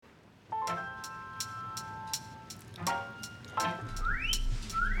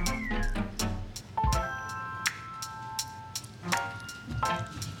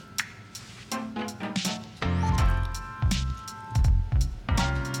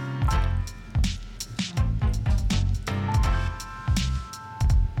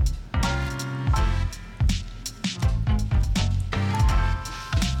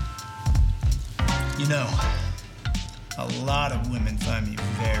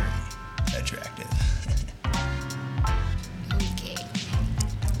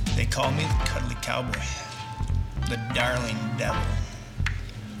call me the cuddly cowboy, the darling devil,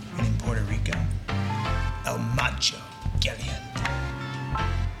 and in Puerto Rico, El Macho Caliente.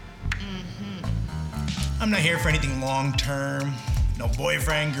 I'm not here for anything long-term. No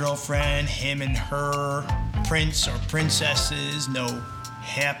boyfriend, girlfriend, him and her, prince or princesses, no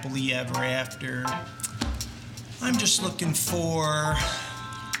happily ever after. I'm just looking for,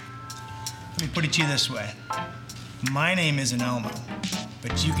 let me put it to you this way. My name isn't Elmo,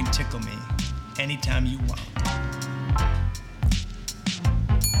 but you can tickle me anytime you want.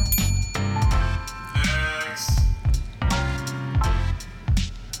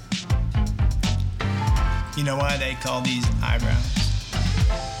 You know why they call these eyebrows?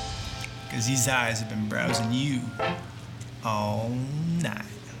 Because these eyes have been browsing you all night.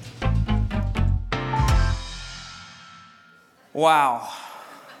 Wow.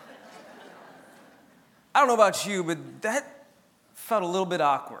 I don't know about you, but that felt a little bit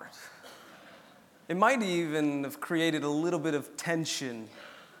awkward. It might even have created a little bit of tension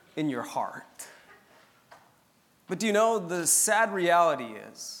in your heart. But do you know, the sad reality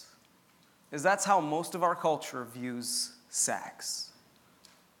is that's how most of our culture views sex.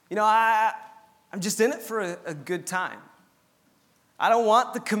 You know, I'm just in it for a good time. I don't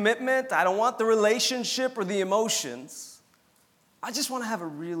want the commitment. I don't want the relationship or the emotions. I just want to have a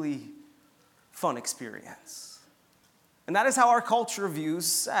really fun experience. And that is how our culture views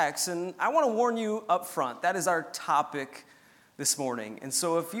sex. And I want to warn you up front, that is our topic this morning. And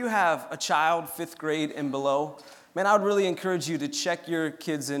so if you have a child, 5th grade and below, man, I would really encourage you to check your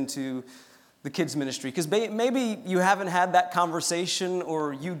kids into the kids ministry, because maybe you haven't had that conversation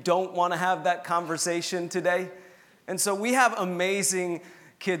or you don't want to have that conversation today. And so we have amazing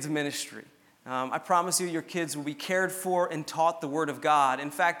kids ministry. I promise you, your kids will be cared for and taught the Word of God. In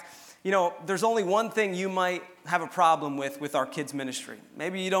fact, you know, there's only one thing you might have a problem with our kids ministry.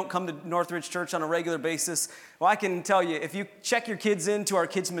 Maybe you don't come to Northridge Church on a regular basis. Well, I can tell you, if you check your kids into our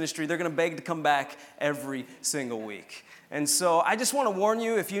kids ministry, they're going to beg to come back every single week. And so I just want to warn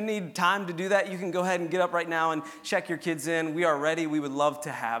you, if you need time to do that, you can go ahead and get up right now and check your kids in. We are ready. We would love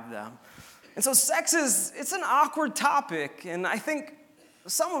to have them. And so sex it's an awkward topic, and I think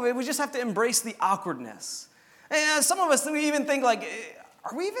some of it, we just have to embrace the awkwardness. And some of us, we even think like,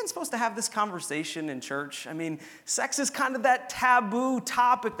 are we even supposed to have this conversation in church? I mean, sex is kind of that taboo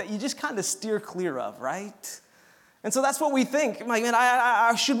topic that you just kind of steer clear of, right? And so that's what we think. Like,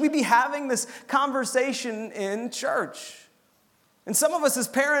 man, should we be having this conversation in church? And some of us as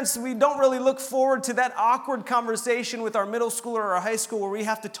parents, we don't really look forward to that awkward conversation with our middle schooler or our high school where we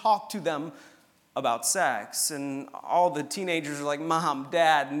have to talk to them about sex. And all the teenagers are like, Mom,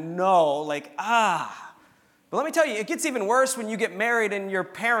 Dad, no, But let me tell you, it gets even worse when you get married and your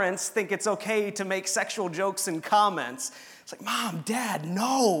parents think it's okay to make sexual jokes and comments. It's like, Mom, Dad,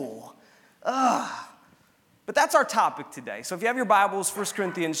 no. But that's our topic today. So if you have your Bibles, 1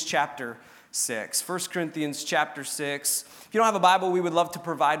 Corinthians chapter 6. 1 Corinthians chapter 6. If you don't have a Bible, we would love to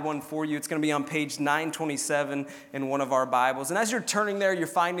provide one for you. It's going to be on page 927 in one of our Bibles. And as you're turning there, you're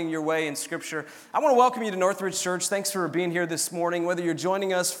finding your way in Scripture. I want to welcome you to Northridge Church. Thanks for being here this morning. Whether you're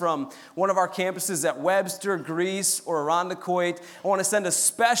joining us from one of our campuses at Webster, Greece, or Irondequoit, I want to send a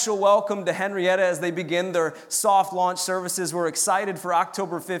special welcome to Henrietta as they begin their soft launch services. We're excited for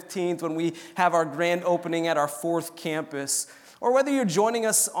October 15th when we have our grand opening at our 4th campus. Or whether you're joining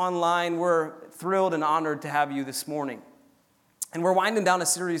us online, we're thrilled and honored to have you this morning. And we're winding down a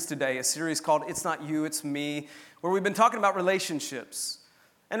series today, a series called It's Not You, It's Me, where we've been talking about relationships.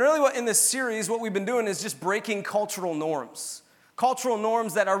 And really in this series, what we've been doing is just breaking cultural norms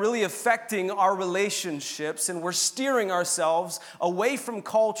that are really affecting our relationships, and we're steering ourselves away from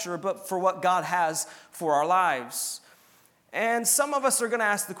culture, but for what God has for our lives. And some of us are going to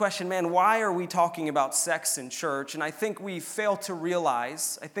ask the question, man, why are we talking about sex in church? And I think we fail to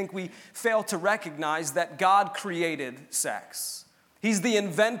recognize that God created sex. He's the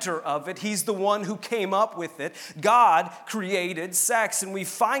inventor of it. He's the one who came up with it. God created sex. And we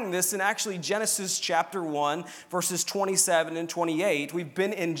find this in actually Genesis chapter 1, verses 27 and 28. We've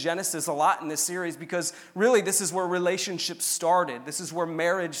been in Genesis a lot in this series because really this is where relationships started. This is where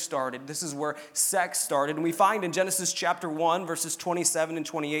marriage started. This is where sex started. And we find in Genesis chapter 1, verses 27 and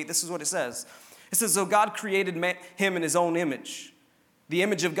 28, this is what it says. It says, so God created him in his own image. The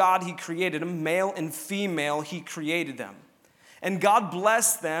image of God he created him, male and female he created them. And God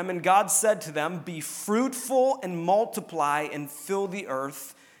blessed them, and God said to them, be fruitful and multiply and fill the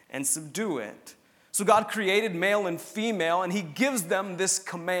earth and subdue it. So God created male and female, and he gives them this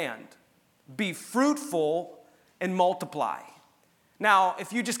command, be fruitful and multiply. Now,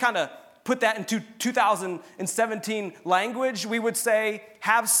 if you just kind of put that into 2017 language, we would say,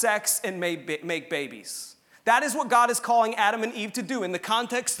 have sex and make babies. That is what God is calling Adam and Eve to do. In the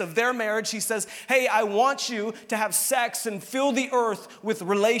context of their marriage, he says, hey, I want you to have sex and fill the earth with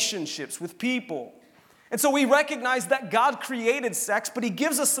relationships, with people. And so we recognize that God created sex, but he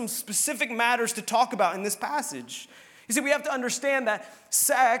gives us some specific matters to talk about in this passage. You see, we have to understand that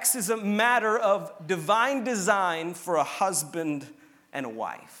sex is a matter of divine design for a husband and a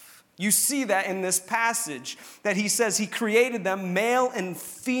wife. You see that in this passage, that he says he created them male and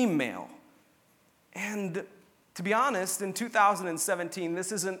female. And to be honest, in 2017,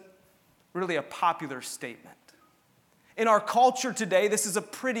 this isn't really a popular statement. In our culture today, this is a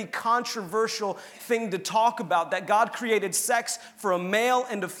pretty controversial thing to talk about, that God created sex for a male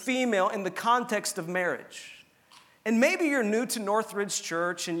and a female in the context of marriage. And maybe you're new to Northridge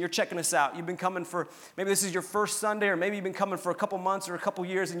Church and you're checking us out. You've been coming for, maybe this is your first Sunday, or maybe you've been coming for a couple months or a couple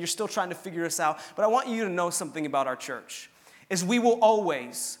years and you're still trying to figure us out. But I want you to know something about our church, is we will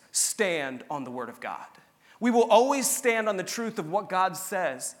always stand on the Word of God. We will always stand on the truth of what God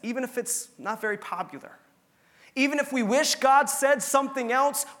says, even if it's not very popular. Even if we wish God said something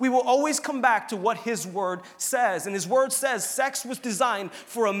else, we will always come back to what his word says. And his word says sex was designed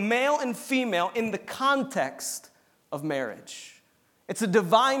for a male and female in the context of marriage. It's a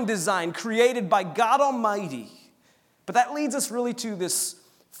divine design created by God Almighty. But that leads us really to this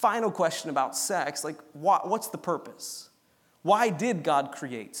final question about sex. Like, what's the purpose? Why did God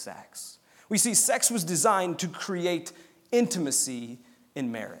create sex? We see sex was designed to create intimacy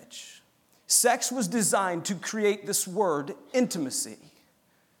in marriage. Sex was designed to create this word, intimacy.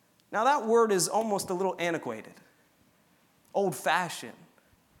 Now that word is almost a little antiquated, old-fashioned.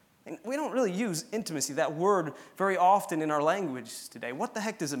 And we don't really use intimacy, that word, very often in our language today. What the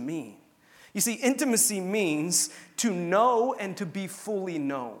heck does it mean? You see, intimacy means to know and to be fully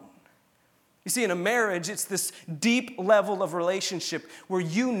known. You see, in a marriage, it's this deep level of relationship where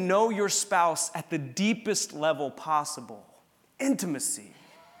you know your spouse at the deepest level possible. Intimacy.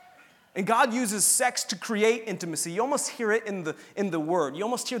 And God uses sex to create intimacy. You almost hear it in the word. You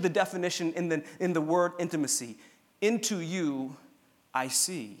almost hear the definition in the word intimacy. Into you, I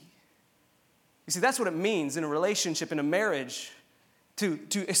see. You see, that's what it means in a relationship, in a marriage. To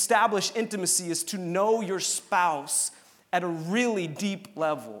establish intimacy is to know your spouse at a really deep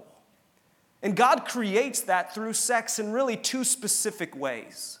level. And God creates that through sex in really two specific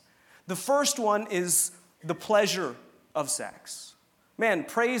ways. The first one is the pleasure of sex. Man,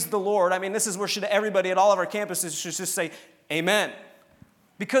 praise the Lord. I mean, this is where everybody at all of our campuses should just say, amen.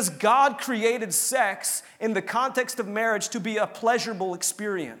 Because God created sex in the context of marriage to be a pleasurable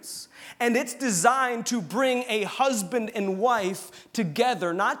experience. And it's designed to bring a husband and wife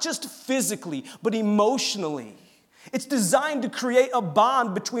together, not just physically, but emotionally. It's designed to create a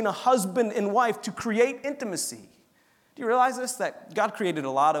bond between a husband and wife, to create intimacy. Do you realize this? That God created a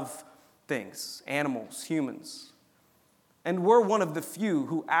lot of things, animals, humans. And we're one of the few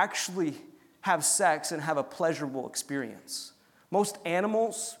who actually have sex and have a pleasurable experience. Most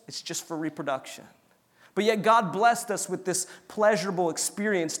animals, it's just for reproduction. But yet God blessed us with this pleasurable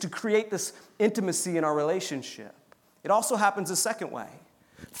experience to create this intimacy in our relationship. It also happens a second way.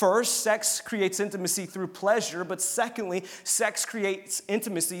 First, sex creates intimacy through pleasure, but secondly, sex creates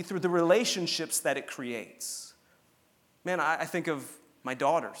intimacy through the relationships that it creates. Man, I think of my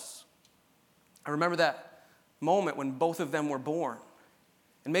daughters. I remember that moment when both of them were born.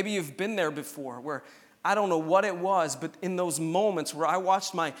 And maybe you've been there before, where I don't know what it was, but in those moments where I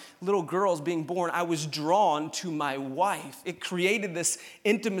watched my little girls being born, I was drawn to my wife. It created this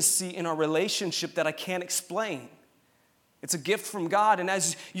intimacy in our relationship that I can't explain. It's a gift from God, and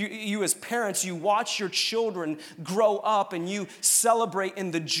as you as parents, you watch your children grow up and you celebrate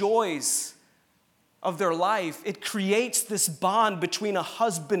in the joys of their life. It creates this bond between a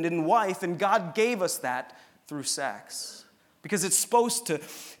husband and wife, and God gave us that through sex, because it's supposed to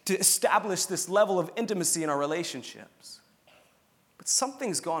establish this level of intimacy in our relationships. But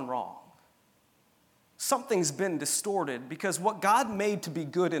something's gone wrong. Something's been distorted, because what God made to be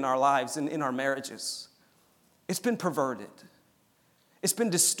good in our lives and in our marriages, it's been perverted. It's been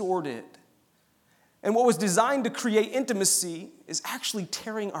distorted. And what was designed to create intimacy is actually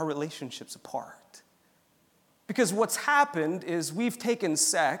tearing our relationships apart. Because what's happened is we've taken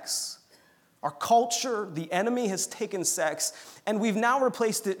sex, our culture, the enemy has taken sex, and we've now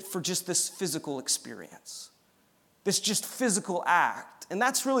replaced it for just this physical experience, this just physical act. And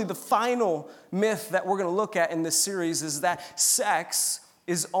that's really the final myth that we're going to look at in this series, is that sex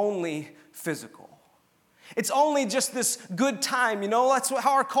is only physical. It's only just this good time, That's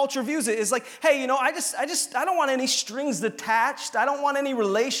how our culture views it. It's like, hey, I don't want any strings attached. I don't want any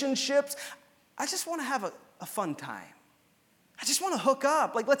relationships. I just want to have a fun time. I just want to hook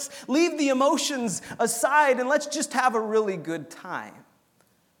up. Like, let's leave the emotions aside and let's just have a really good time.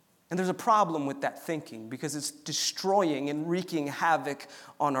 And there's a problem with that thinking because it's destroying and wreaking havoc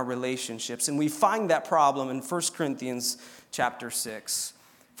on our relationships. And we find that problem in 1 Corinthians chapter 6.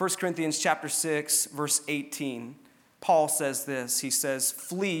 1 Corinthians chapter 6, verse 18. Paul says this. He says,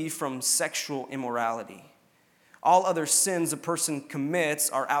 "Flee from sexual immorality. All other sins a person commits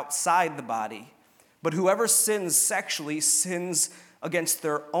are outside the body, but whoever sins sexually sins against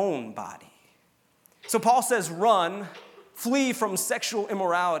their own body." So Paul says, run, flee from sexual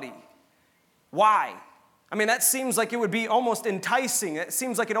immorality. Why? I mean, that seems like it would be almost enticing. It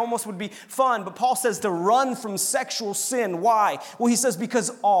seems like it almost would be fun. But Paul says to run from sexual sin. Why? Well, he says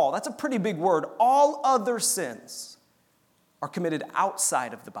because that's a pretty big word. All other sins are committed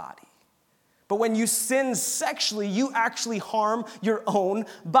outside of the body. But when you sin sexually, you actually harm your own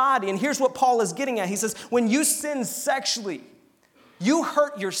body. And here's what Paul is getting at. He says, when you sin sexually, you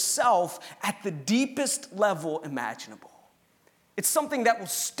hurt yourself at the deepest level imaginable. It's something that will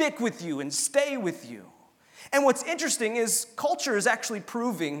stick with you and stay with you. And what's interesting is culture is actually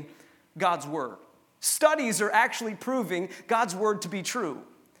proving God's word. Studies are actually proving God's word to be true.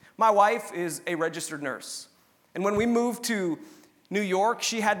 My wife is a registered nurse. And when we moved to New York,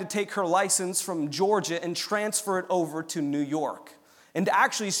 she had to take her license from Georgia and transfer it over to New York. And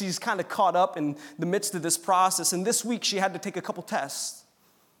actually, she's kind of caught up in the midst of this process. And this week, she had to take a couple tests.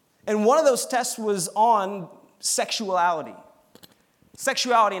 And one of those tests was on sexuality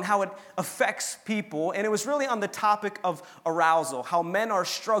and how it affects people. And it was really on the topic of arousal, how men are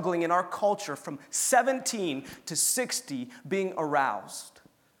struggling in our culture from 17 to 60 being aroused.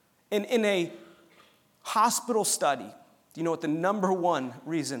 And in a hospital study, do you know what the number one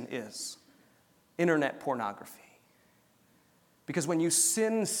reason is? Internet pornography. Because when you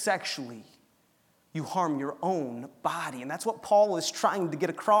sin sexually, you harm your own body. And that's what Paul is trying to get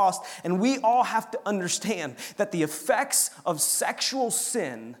across. And we all have to understand that the effects of sexual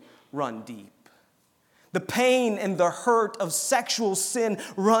sin run deep. The pain and the hurt of sexual sin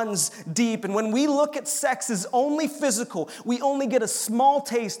runs deep. And when we look at sex as only physical, we only get a small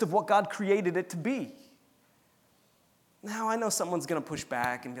taste of what God created it to be. Now, I know someone's going to push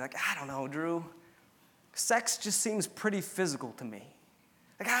back and be like, I don't know, Drew. Sex just seems pretty physical to me.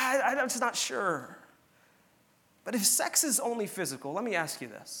 Like, I'm just not sure. But if sex is only physical, let me ask you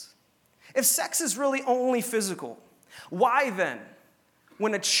this. If sex is really only physical, why then,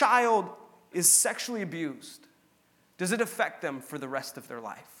 when a child is sexually abused, does it affect them for the rest of their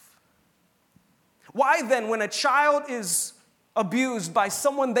life? Why then, when a child is abused by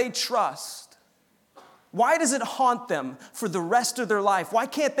someone they trust, why does it haunt them for the rest of their life? Why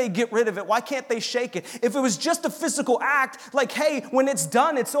can't they get rid of it? Why can't they shake it? If it was just a physical act, like, hey, when it's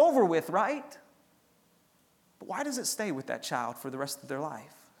done, it's over with, right? But why does it stay with that child for the rest of their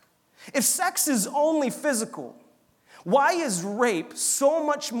life? If sex is only physical, why is rape so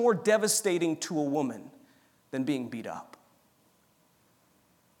much more devastating to a woman than being beat up?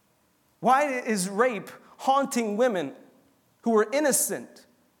 Why is rape haunting women who are innocent?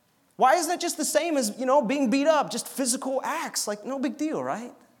 Why isn't it just the same as, being beat up, just physical acts, like no big deal,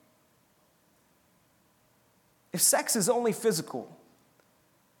 right? If sex is only physical,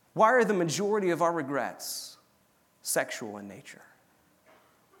 why are the majority of our regrets sexual in nature?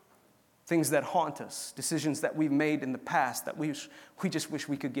 Things that haunt us, decisions that we've made in the past that we just wish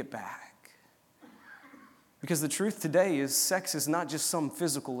we could get back. Because the truth today is sex is not just some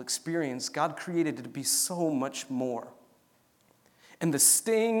physical experience. God created it to be so much more. And the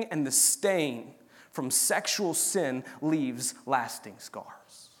sting and the stain from sexual sin leaves lasting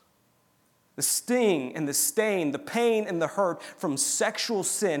scars. The sting and the stain, the pain and the hurt from sexual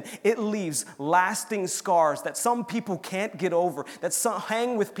sin, it leaves lasting scars that some people can't get over, that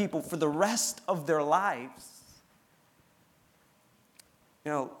hang with people for the rest of their lives.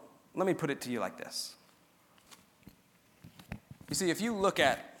 Let me put it to you like this. You see, if you look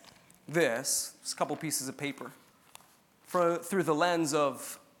at this, just a couple pieces of paper, through the lens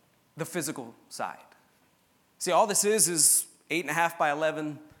of the physical side. See, all this is 8.5 by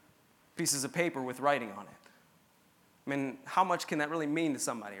 11 pieces of paper with writing on it. I mean, how much can that really mean to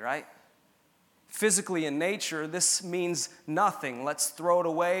somebody, right? Physically in nature, this means nothing. Let's throw it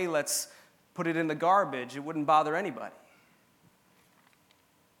away. Let's put it in the garbage. It wouldn't bother anybody.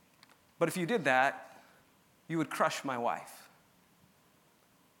 But if you did that, you would crush my wife.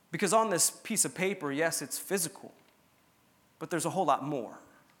 Because on this piece of paper, yes, it's physical, but there's a whole lot more.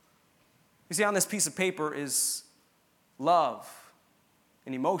 You see, on this piece of paper is love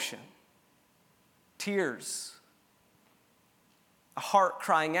and emotion, tears, a heart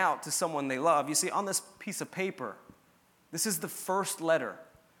crying out to someone they love. You see, on this piece of paper, this is the first letter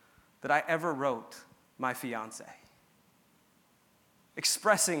that I ever wrote my fiance,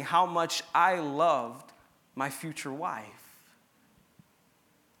 expressing how much I loved my future wife.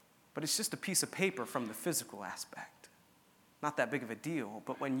 But it's just a piece of paper from the physical aspect. Not that big of a deal,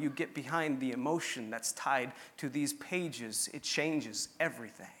 but when you get behind the emotion that's tied to these pages, it changes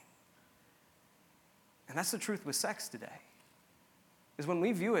everything. And that's the truth with sex today. Is when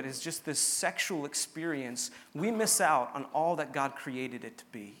we view it as just this sexual experience, we miss out on all that God created it to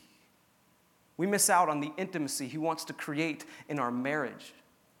be. We miss out on the intimacy He wants to create in our marriage.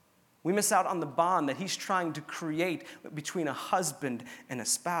 We miss out on the bond that He's trying to create between a husband and a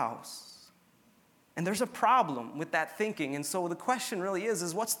spouse. And there's a problem with that thinking. And so the question really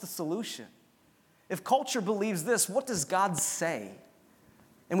is what's the solution? If culture believes this, what does God say?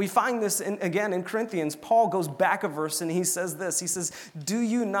 And we find this, again, in Corinthians. Paul goes back a verse and he says this. He says, do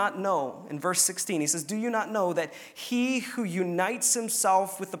you not know, in verse 16, he says, do you not know that he who unites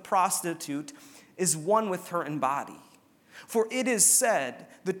himself with the prostitute is one with her in body? For it is said,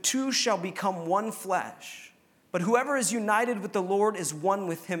 the two shall become one flesh. But whoever is united with the Lord is one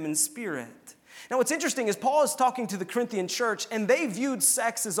with him in spirit. Now what's interesting is Paul is talking to the Corinthian church, and they viewed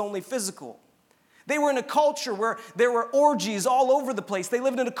sex as only physical. They were in a culture where there were orgies all over the place. They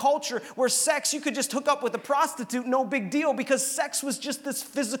lived in a culture where sex, you could just hook up with a prostitute, no big deal, because sex was just this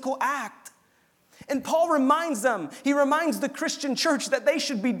physical act. And Paul reminds them, he reminds the Christian church that they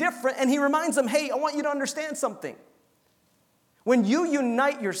should be different, and he reminds them, hey, I want you to understand something. When you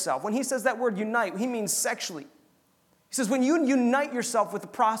unite yourself, when he says that word unite, he means sexually. He says when you unite yourself with a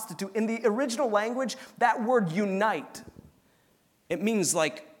prostitute, in the original language, that word unite, it means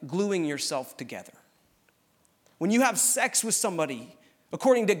like gluing yourself together. When you have sex with somebody,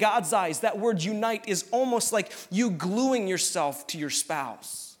 according to God's eyes, that word unite is almost like you gluing yourself to your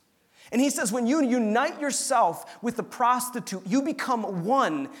spouse. And he says when you unite yourself with a prostitute, you become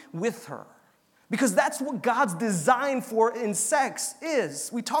one with her. Because that's what God's design for in sex is.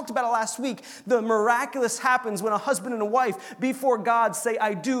 We talked about it last week. The miraculous happens when a husband and a wife before God say,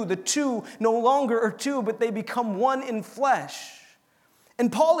 I do. The two no longer are two, but they become one in flesh. And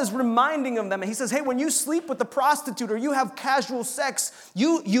Paul is reminding of them, and he says, hey, when you sleep with a prostitute or you have casual sex,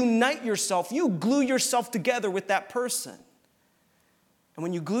 you unite yourself, you glue yourself together with that person. And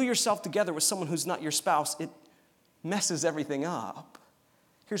when you glue yourself together with someone who's not your spouse, it messes everything up.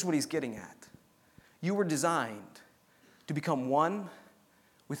 Here's what he's getting at. You were designed to become one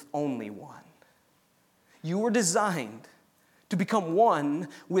with only one. You were designed to become one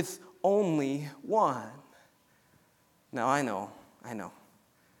with only one. Now, I know.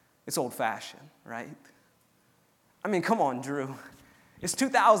 It's old-fashioned, right? I mean, come on, Drew. It's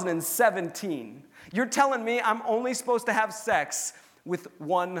 2017. You're telling me I'm only supposed to have sex with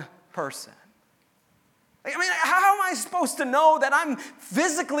one person. I mean, how am I supposed to know that I'm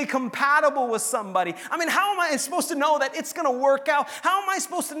physically compatible with somebody? I mean, how am I supposed to know that it's going to work out? How am I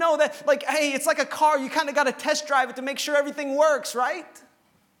supposed to know that, like, hey, it's like a car, you kind of got to test drive it to make sure everything works, right?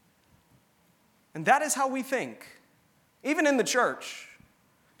 And that is how we think, even in the church.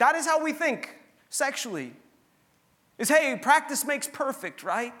 That is how we think sexually. Is, hey, practice makes perfect,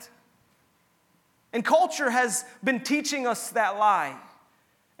 right? And culture has been teaching us that lie.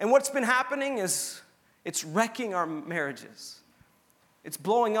 And what's been happening is it's wrecking our marriages. It's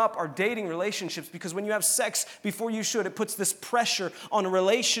blowing up our dating relationships because when you have sex before you should, it puts this pressure on a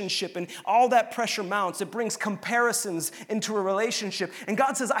relationship, and all that pressure mounts. It brings comparisons into a relationship. And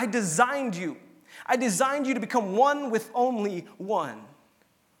God says, I designed you. I designed you to become one with only one.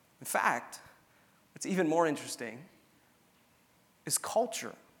 In fact, what's even more interesting is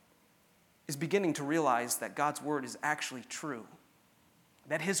culture is beginning to realize that God's word is actually true,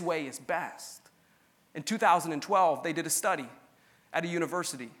 that his way is best. In 2012, they did a study at a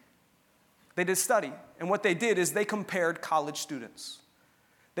university. They did a study, and what they did is they compared college students.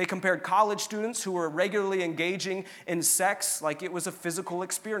 They compared college students who were regularly engaging in sex like it was a physical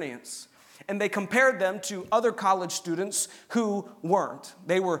experience. And they compared them to other college students who weren't.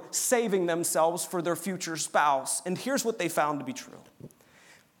 They were saving themselves for their future spouse. And here's what they found to be true.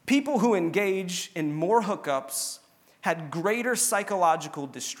 People who engage in more hookups had greater psychological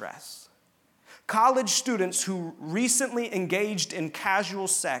distress. College students who recently engaged in casual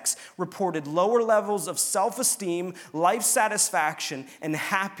sex reported lower levels of self-esteem, life satisfaction, and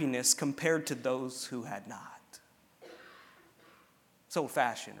happiness compared to those who had not. It's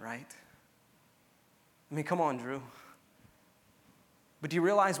old-fashioned, right? I mean, come on, Drew. But do you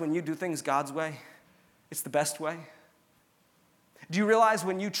realize when you do things God's way, it's the best way? Do you realize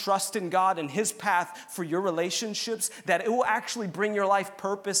when you trust in God and His path for your relationships, that it will actually bring your life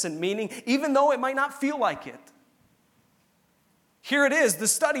purpose and meaning, even though it might not feel like it? Here it is, the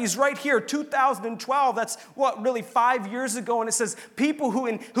study's right here, 2012, that's really 5 years ago, and it says people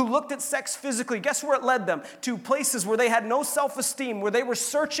who looked at sex physically, guess where it led them? To places where they had no self-esteem, where they were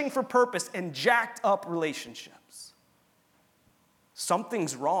searching for purpose and jacked up relationships.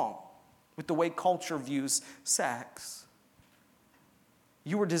 Something's wrong with the way culture views sex.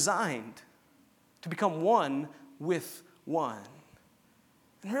 You were designed to become one with one.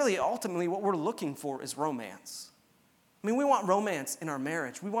 And really, ultimately, what we're looking for is romance. I mean, we want romance in our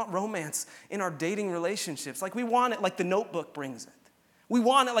marriage. We want romance in our dating relationships. Like, we want it like The Notebook brings it. We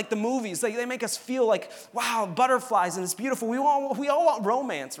want it like the movies. They make us feel like, wow, butterflies, and it's beautiful. We all want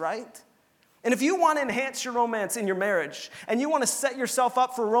romance, right? And if you want to enhance your romance in your marriage, and you want to set yourself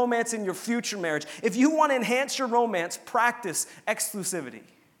up for romance in your future marriage, if you want to enhance your romance, practice exclusivity.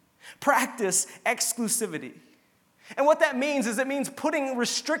 Practice exclusivity. And what that means is it means putting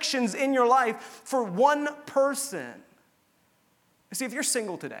restrictions in your life for one person. You see, if you're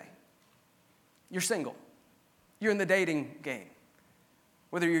single today, you're single. You're in the dating game.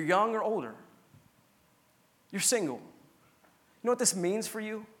 Whether you're young or older, you're single. You know what this means for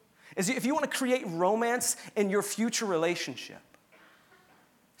you? Is if you want to create romance in your future relationship,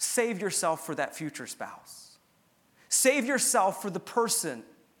 save yourself for that future spouse. Save yourself for the person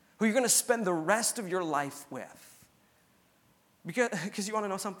who you're going to spend the rest of your life with. Because you want to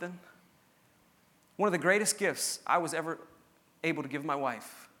know something? One of the greatest gifts I was ever able to give my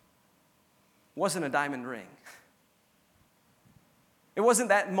wife wasn't a diamond ring. It wasn't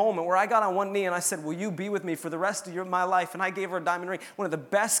that moment where I got on one knee and I said, will you be with me for the rest of my life? And I gave her a diamond ring. One of the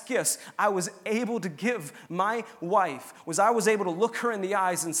best gifts I was able to give my wife was I was able to look her in the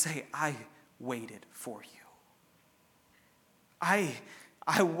eyes and say, I waited for you.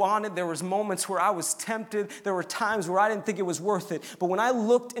 There was moments where I was tempted. There were times where I didn't think it was worth it. But when I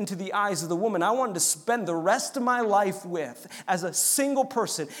looked into the eyes of the woman I wanted to spend the rest of my life with as a single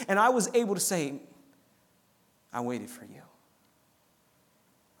person, and I was able to say, I waited for you.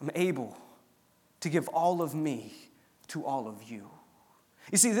 I'm able to give all of me to all of you.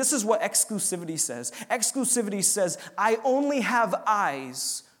 You see, this is what exclusivity says. Exclusivity says, I only have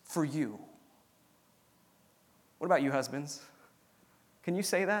eyes for you. What about you, husbands? Can you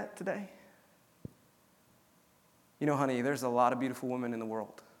say that today? You know, honey, there's a lot of beautiful women in the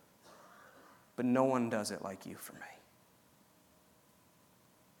world, but no one does it like you for me.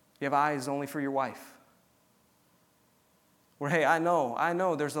 You have eyes only for your wife. Where, hey, I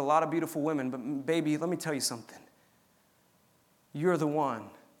know there's a lot of beautiful women, but baby, let me tell you something. You're the one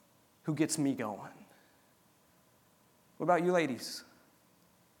who gets me going. What about you ladies?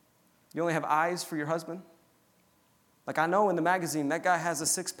 You only have eyes for your husband? Like, I know in the magazine that guy has a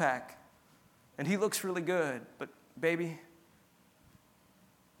six-pack and he looks really good, but baby,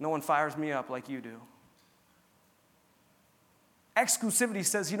 no one fires me up like you do. Exclusivity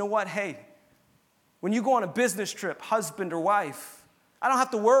says, you know what, hey, when you go on a business trip, husband or wife, I don't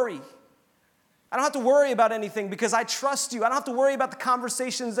have to worry. I don't have to worry about anything because I trust you. I don't have to worry about the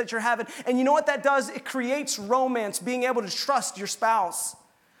conversations that you're having. And you know what that does? It creates romance, being able to trust your spouse.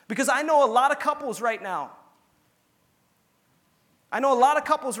 Because I know a lot of couples right now.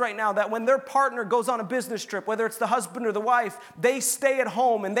 That when their partner goes on a business trip, whether it's the husband or the wife, they stay at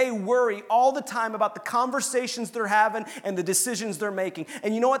home and they worry all the time about the conversations they're having and the decisions they're making.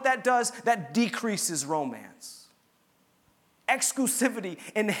 And you know what that does? That decreases romance. Exclusivity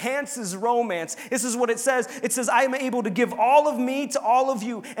enhances romance. This is what it says. It says, I am able to give all of me to all of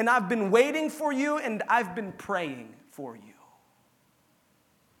you, and I've been waiting for you, and I've been praying for you.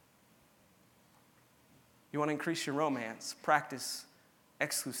 You want to increase your romance? Practice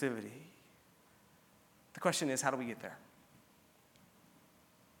exclusivity. The question is, how do we get there?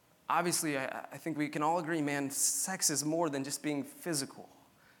 Obviously, I think we can all agree, man, sex is more than just being physical.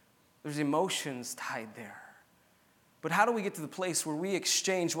 There's emotions tied there. But how do we get to the place where we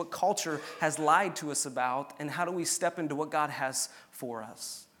exchange what culture has lied to us about, and how do we step into what God has for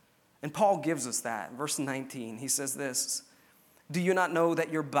us? And Paul gives us that. Verse 19, he says this, do you not know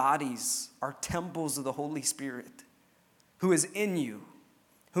that your bodies are temples of the Holy Spirit, who is in you,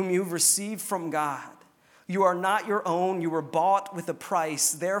 whom you've received from God? You are not your own. You were bought with a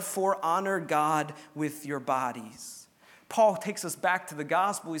price. Therefore, honor God with your bodies. Paul takes us back to the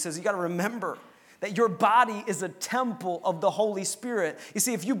gospel. He says, you got to remember that your body is a temple of the Holy Spirit. You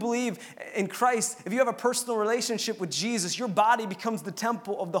see, if you believe in Christ, if you have a personal relationship with Jesus, your body becomes the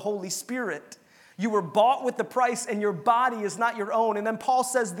temple of the Holy Spirit. You were bought with the price, and your body is not your own. And then Paul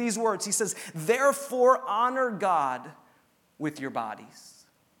says these words. He says, therefore honor God with your bodies.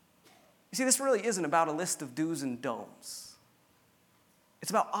 You see, this really isn't about a list of do's and don'ts. It's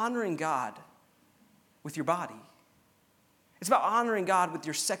about honoring God with your body. It's about honoring God with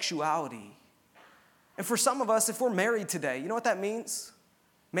your sexuality. And for some of us, if we're married today, you know what that means?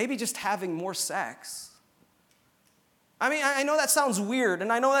 Maybe just having more sex. I mean, I know that sounds weird,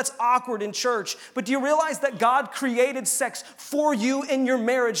 and I know that's awkward in church, but do you realize that God created sex for you in your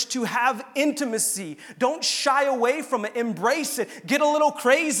marriage to have intimacy? Don't shy away from it. Embrace it. Get a little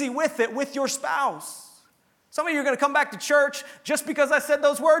crazy with it with your spouse. Some of you are going to come back to church just because I said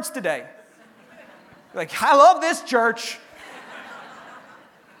those words today. Like, I love this church.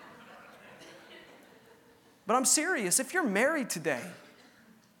 But I'm serious. If you're married today,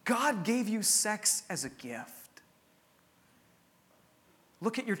 God gave you sex as a gift.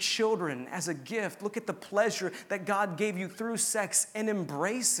 Look at your children as a gift. Look at the pleasure that God gave you through sex and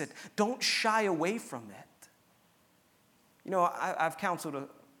embrace it. Don't shy away from it. You know, I've counseled a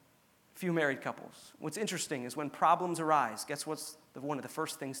few married couples. What's interesting is when problems arise, guess what's one of the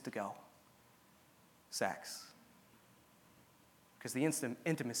first things to go? Sex. Because the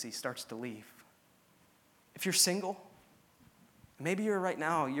intimacy starts to leave. If you're single, maybe right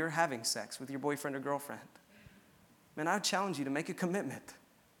now you're having sex with your boyfriend or girlfriend. Man, I would challenge you to make a commitment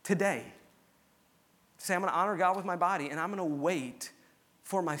today. To say, I'm going to honor God with my body, and I'm going to wait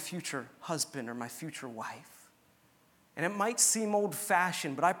for my future husband or my future wife. And it might seem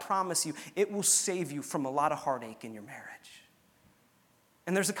old-fashioned, but I promise you, it will save you from a lot of heartache in your marriage.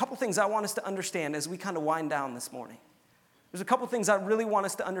 And there's a couple things I want us to understand as we kind of wind down this morning. There's a couple things I really want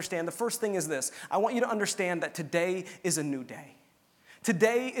us to understand. The first thing is this. I want you to understand that today is a new day.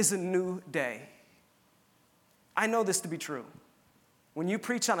 Today is a new day. I know this to be true. When you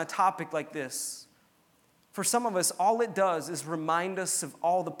preach on a topic like this, for some of us, all it does is remind us of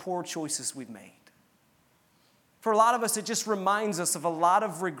all the poor choices we've made. For a lot of us, it just reminds us of a lot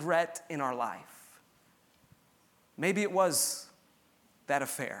of regret in our life. Maybe it was that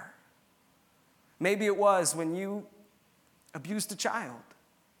affair. Maybe it was when you abused a child.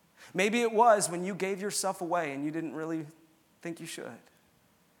 Maybe it was when you gave yourself away and you didn't really think you should.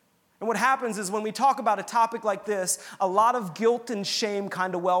 And what happens is when we talk about a topic like this, a lot of guilt and shame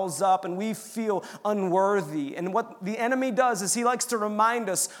kind of wells up and we feel unworthy. And what the enemy does is he likes to remind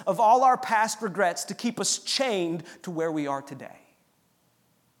us of all our past regrets to keep us chained to where we are today.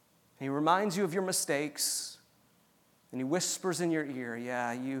 And he reminds you of your mistakes and he whispers in your ear,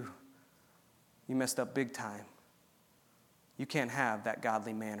 yeah, you messed up big time. You can't have that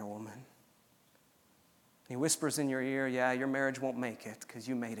godly man or woman. He whispers in your ear, yeah, your marriage won't make it because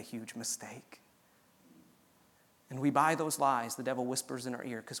you made a huge mistake. And we buy those lies the devil whispers in our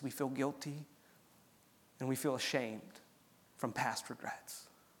ear because we feel guilty and we feel ashamed from past regrets.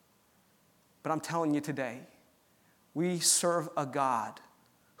 But I'm telling you today, we serve a God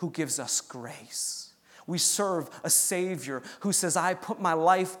who gives us grace. We serve a Savior who says, I put my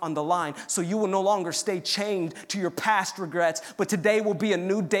life on the line so you will no longer stay chained to your past regrets, but today will be a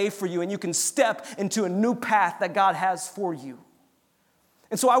new day for you and you can step into a new path that God has for you.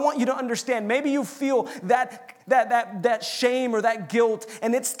 And so I want you to understand, maybe you feel that shame or that guilt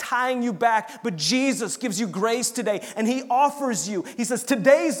and it's tying you back, but Jesus gives you grace today and he offers you, he says,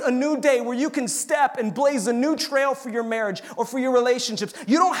 today's a new day where you can step and blaze a new trail for your marriage or for your relationships.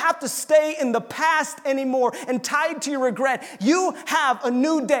 You don't have to stay in the past anymore and tied to your regret. You have a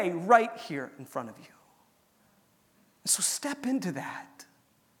new day right here in front of you. So step into that.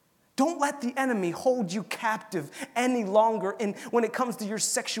 Don't let the enemy hold you captive any longer when it comes to your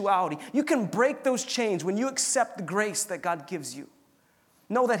sexuality. You can break those chains when you accept the grace that God gives you.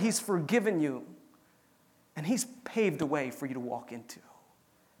 Know that he's forgiven you and he's paved a way for you to walk into.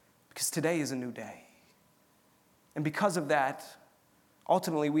 Because today is a new day. And because of that,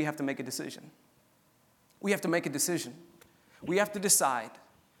 ultimately we have to make a decision. We have to make a decision. We have to decide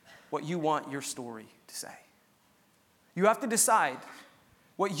what you want your story to say. You have to decide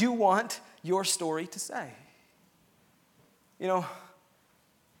what you want your story to say. You know,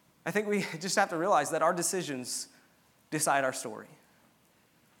 I think we just have to realize that our decisions decide our story.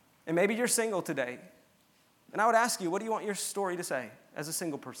 And maybe you're single today. And I would ask you, what do you want your story to say as a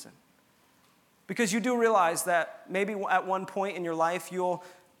single person? Because you do realize that maybe at one point in your life you'll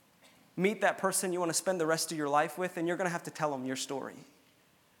meet that person you want to spend the rest of your life with, and you're going to have to tell them your story.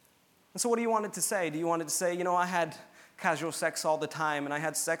 And so what do you want it to say? Do you want it to say, you know, I had casual sex all the time, and I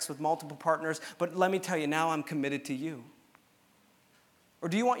had sex with multiple partners, but let me tell you, now I'm committed to you. Or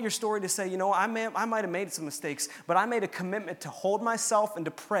do you want your story to say, you know, I might have made some mistakes, but I made a commitment to hold myself and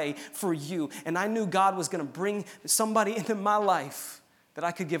to pray for you. And I knew God was going to bring somebody into my life that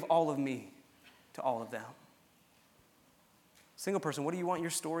I could give all of me to all of them. Single person, what do you want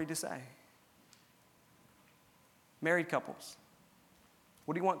your story to say? Married couples,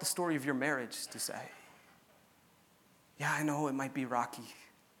 what do you want the story of your marriage to say? Yeah, I know it might be rocky.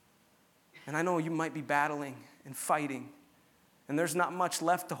 And I know you might be battling and fighting. And there's not much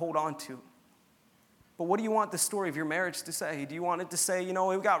left to hold on to. But what do you want the story of your marriage to say? Do you want it to say, you know,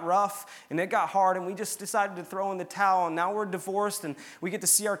 it got rough and it got hard and we just decided to throw in the towel and now we're divorced and we get to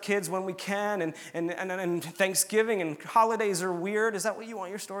see our kids when we can and Thanksgiving and holidays are weird? Is that what you want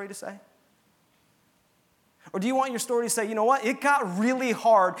your story to say? Or do you want your story to say, you know what, it got really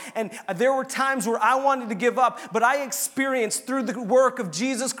hard and there were times where I wanted to give up, but I experienced through the work of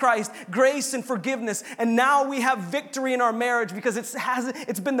Jesus Christ grace and forgiveness, and now we have victory in our marriage because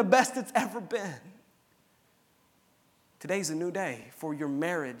it's been the best it's ever been. Today's a new day for your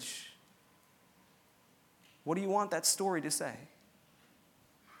marriage. What do you want that story to say?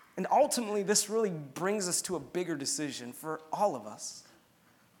 And ultimately, this really brings us to a bigger decision for all of us.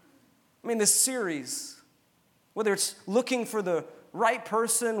 I mean, this series, whether it's looking for the right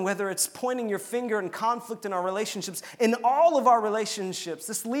person, whether it's pointing your finger and conflict in our relationships, in all of our relationships,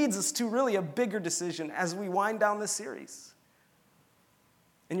 this leads us to really a bigger decision as we wind down this series.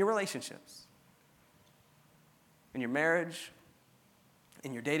 In your relationships, in your marriage,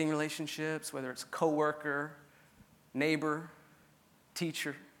 in your dating relationships, whether it's coworker, neighbor,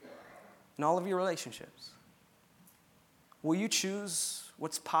 teacher, in all of your relationships, will you choose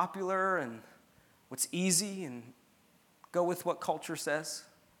what's popular and what's easy and go with what culture says?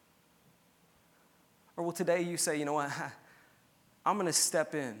 Or will today you say, you know what, I'm going to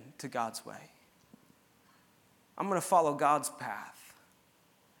step in to God's way. I'm going to follow God's path.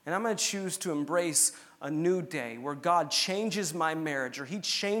 And I'm going to choose to embrace a new day where God changes my marriage, or he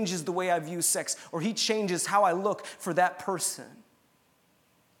changes the way I view sex, or he changes how I look for that person.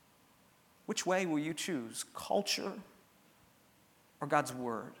 Which way will you choose? Culture or God's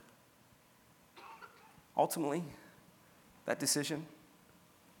word? Ultimately, that decision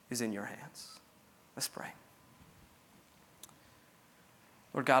is in your hands. Let's pray.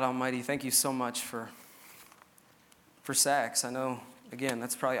 Lord God Almighty, thank you so much for sex. I know, again,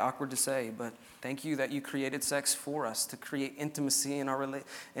 that's probably awkward to say, but thank you that you created sex for us to create intimacy in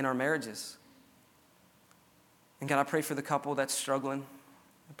our marriages. And God, I pray for the couple that's struggling.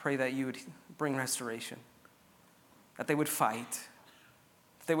 I pray that you would bring restoration, that they would fight,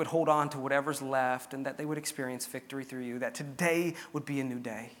 they would hold on to whatever's left, and that they would experience victory through you, that today would be a new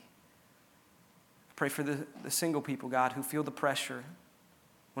day. I pray for the single people, God, who feel the pressure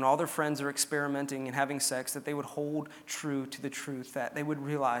when all their friends are experimenting and having sex, that they would hold true to the truth, that they would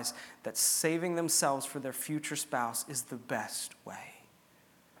realize that saving themselves for their future spouse is the best way.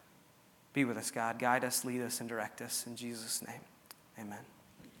 Be with us, God. Guide us, lead us, and direct us. In Jesus' name, amen.